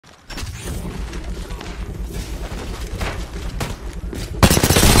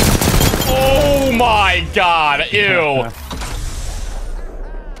my god, ew.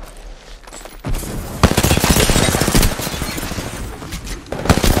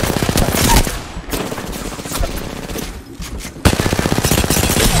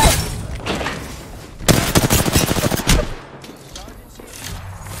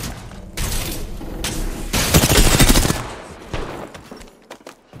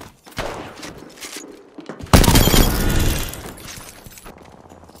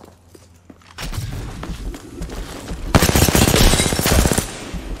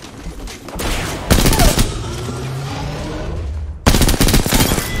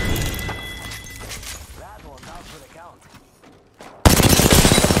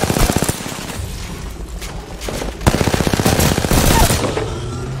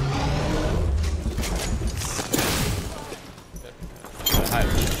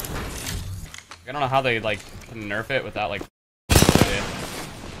 I don't know how they like can nerf it without like.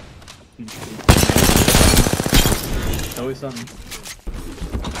 Always something.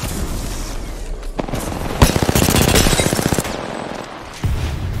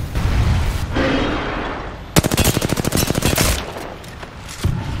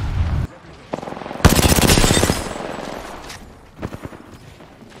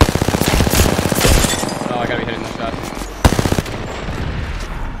 Oh, I gotta be hitting this shot.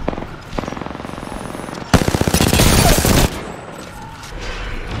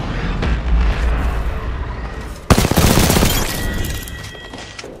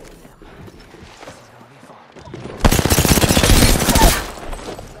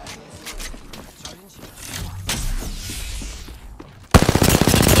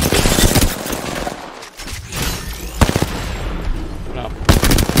 No.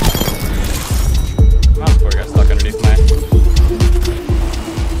 Oh, poor guy stuck underneath my.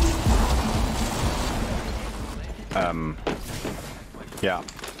 Yeah.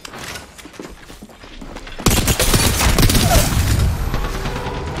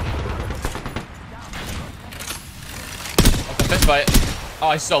 Fist fight.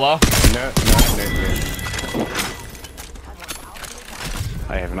 Oh, he's so low. No.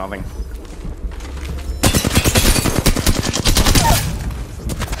 I have nothing.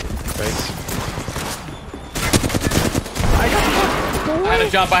 Base.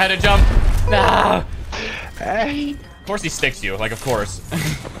 I had to jump. Nah. Hey. Of course he sticks you, like of course.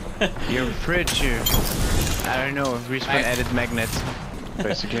 You're a fridge, you. I don't know. Respawn added magnets,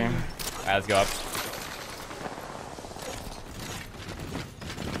 basically. Alright, let's go up.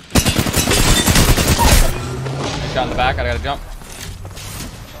 Shot in the back. I gotta jump.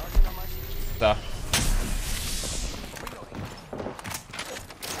 So.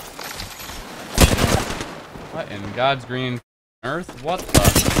 What in God's green earth? What the?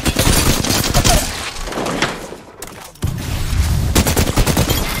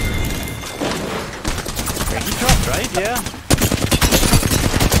 He dropped, right? Yeah.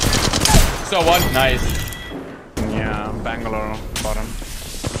 So one. Nice. Yeah, Bangalore bottom.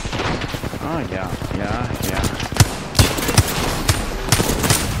 Oh yeah.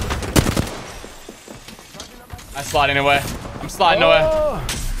 I'm sliding away. I'm sliding away.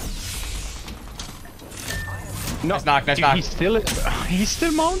 No, Nice knock, nice dude, knock. He's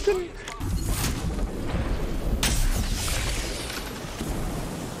still mountain.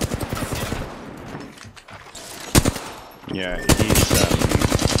 Yeah, he's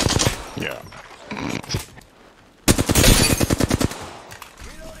yeah.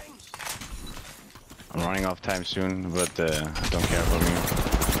 I'm running off time soon, but don't care for me.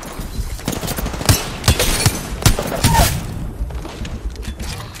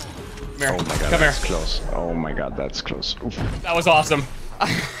 Come here. Oh my god, Come that's here. close. Oh my god, that's close. Oof. That was awesome.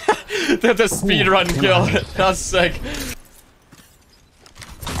 the speed run kill. That was sick.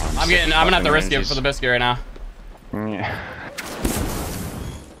 I'm gonna have to risk it for the biscuit right now. Yeah.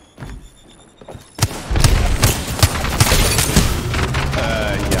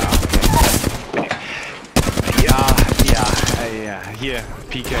 Yeah. Here,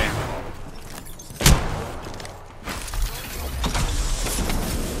 PK.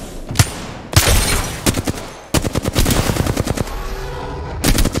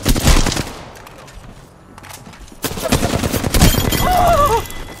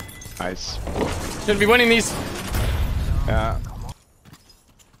 Nice. Should be winning these. Yeah.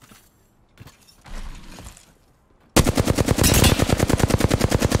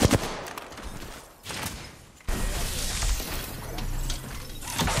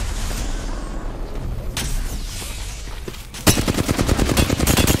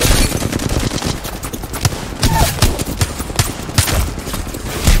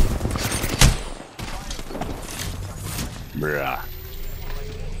 Bruh.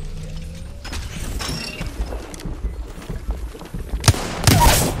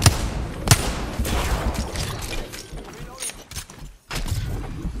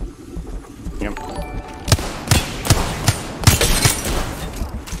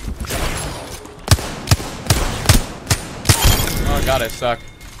 god, I suck.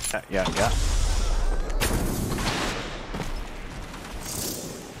 Yeah.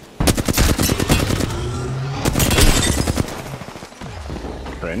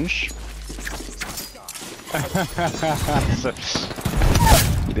 French. So,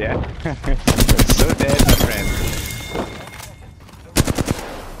 yeah. So dead, my friend.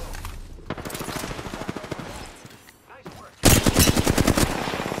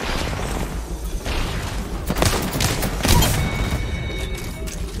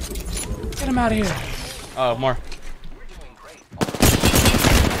 Get him out of here. Oh, more.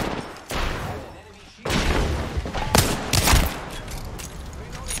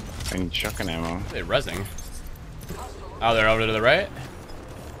 I need shotgun ammo. They're rezzing. Oh, they're over to the right?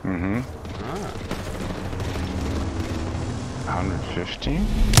 Mm-hmm. Ah. 150?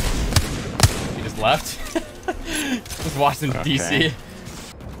 He just left. Just watching DC.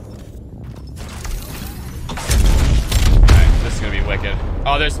 Alright, this is gonna be wicked.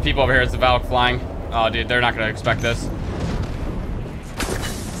 Oh, there's people over here. It's the Valk flying. Oh, dude, they're not gonna expect this.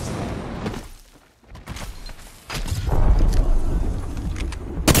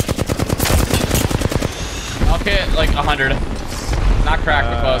 I'll hit like 100. Not cracked,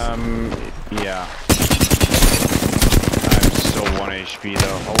 but close. Yeah. I'm so 1 HP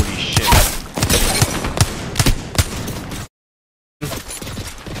though. Holy shit.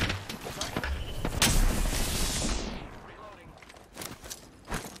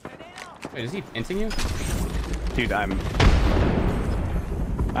 Wait, is he inting you? Dude, I'm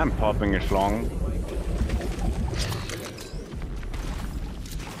popping it long.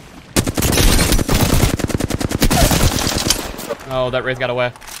 Oh, that Wraith got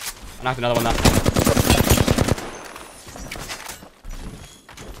away. I knocked another one down.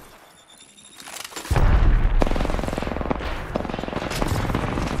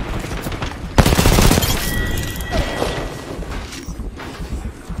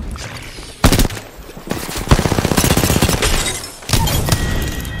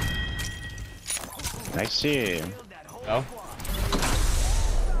 I see. Oh.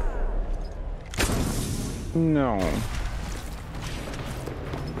 No.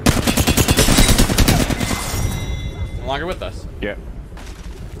 No longer with us. Yeah.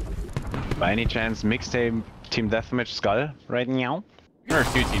 By any chance, mixtape team deathmatch skull right now? There's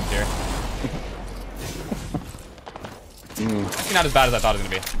 2 teams here. Actually not as bad as I thought it was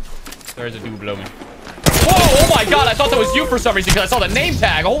gonna be. There's a dude below me. Whoa! Oh my god! I thought that was you for some reason because I saw the name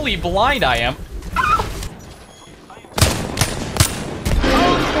tag. Holy blind I am.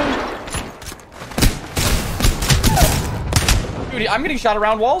 Dude, I'm getting shot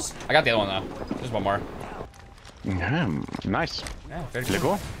around walls. I got the other one though. There's one more. Nice. Yeah, very Let's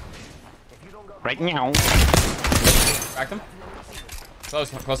cool. go. Right now. Cracked him.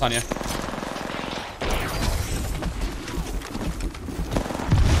 Close on you.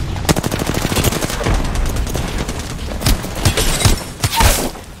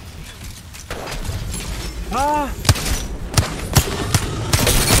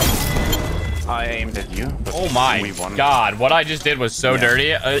 I aimed at you. But Oh my we won. god, what I just did was so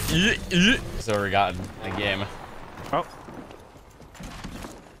dirty. So we got a game. Oh.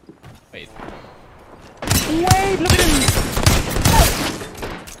 Wait. Wait, look at him!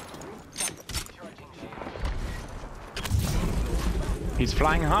 He's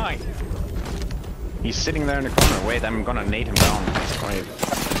flying high. He's sitting there in the corner. Wait, I'm gonna nade him down. Wait.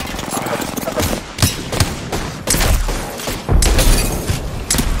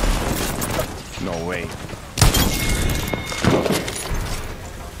 No way.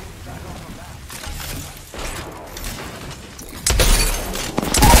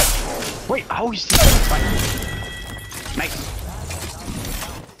 Wait, how is he fighting? Nice.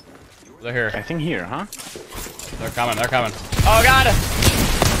 They're here. I think here, huh? They're coming. They're coming. Oh god!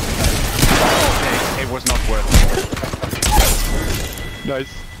 Okay, it was not worth it.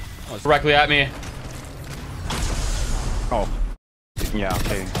 Nice. Oh, it's directly at me. Oh. Yeah,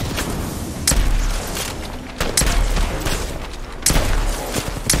 okay.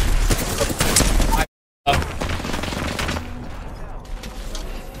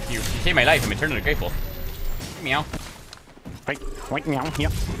 You saved my life and me turned into grateful. Meow. Wait, meow, here.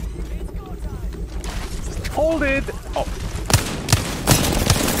 Hold it! Oh.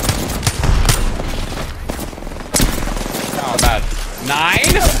 Oh, bad.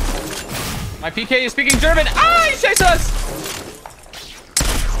 9? My PK is speaking German. Ah, he chased us!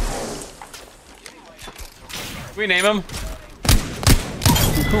 We name him.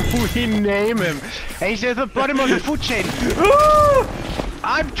 We name him. He's at the bottom of the food chain. Ooh,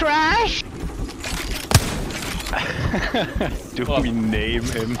 I'm trash. Do we name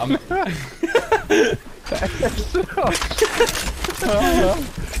him?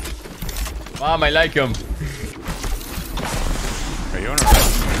 Mom, I like him. Are you on a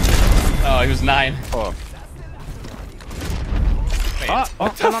red? Oh, he was 9. Oh. Wait. Oh,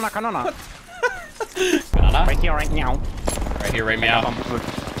 Canona. Banana? Right here, right now. Right here, right meow. Right,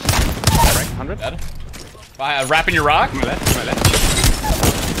 100. Dead. Wrapping your rock? To my left.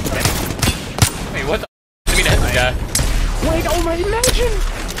 Wait, what the? I mean, this guy. Wait, oh my legend!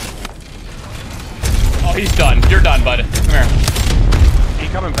 Oh, he's done. You're done, bud. Come here. He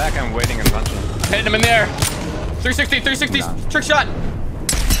coming back, I'm waiting in lunch. Hitting him in there. 360, Nah. trick shot.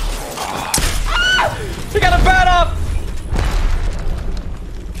 He got a bat up.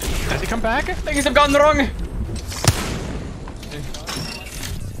 Does he come back? Things have gone wrong.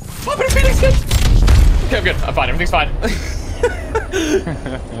 Oh, but Phoenix hit. Okay, I'm good. I'm fine. Everything's fine.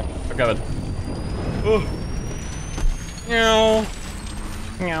 I'm coming. Ooh. Meow.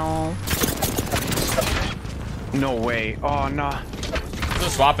 No way. Oh no. There's a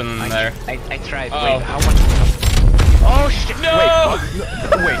swap in there. I tried. Uh-oh. Wait, how much? Oh shit! No!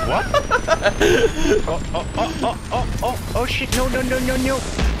 Wait, what? Oh shit! No!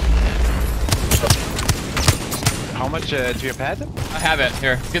 How much do you have had? I have it.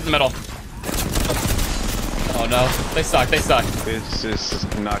 Here, let's get in the middle. Oh no. They suck. This is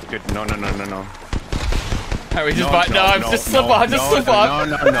not good. No. Alright, we just just slip off.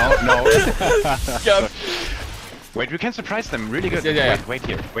 No. Yep. Wait, we can surprise them really good. Yeah. Wait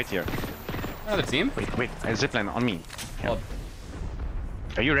here. Another team? Wait, a zipline on me. Oh.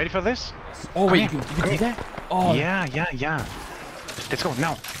 Are you ready for this? Oh wait, you can do that? Oh. Yeah. Let's go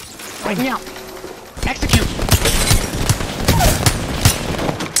now. Right now. Execute.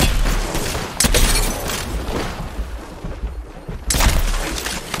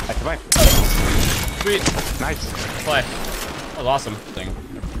 I survived. Sweet. Nice. Play. That was awesome.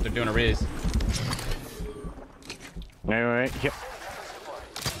 They're doing a raise. Alright, yep.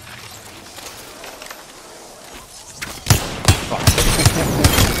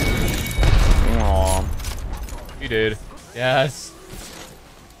 Aww. You did. Yes.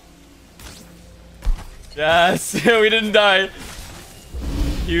 Yes. We didn't die.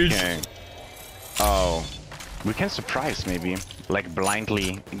 Huge. Okay. Oh. We can surprise maybe. Like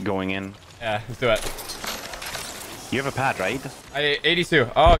blindly going in. Yeah, let's do it. You have a pad, right? 82.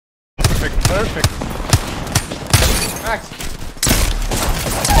 Oh. Perfect. Max.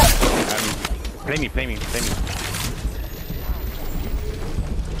 Play me.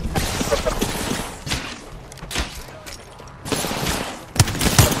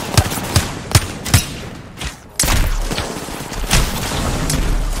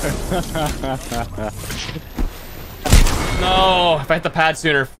 No, if I hit the pad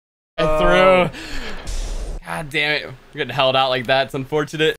sooner, I threw. God damn it. We're getting held out like that. It's unfortunate.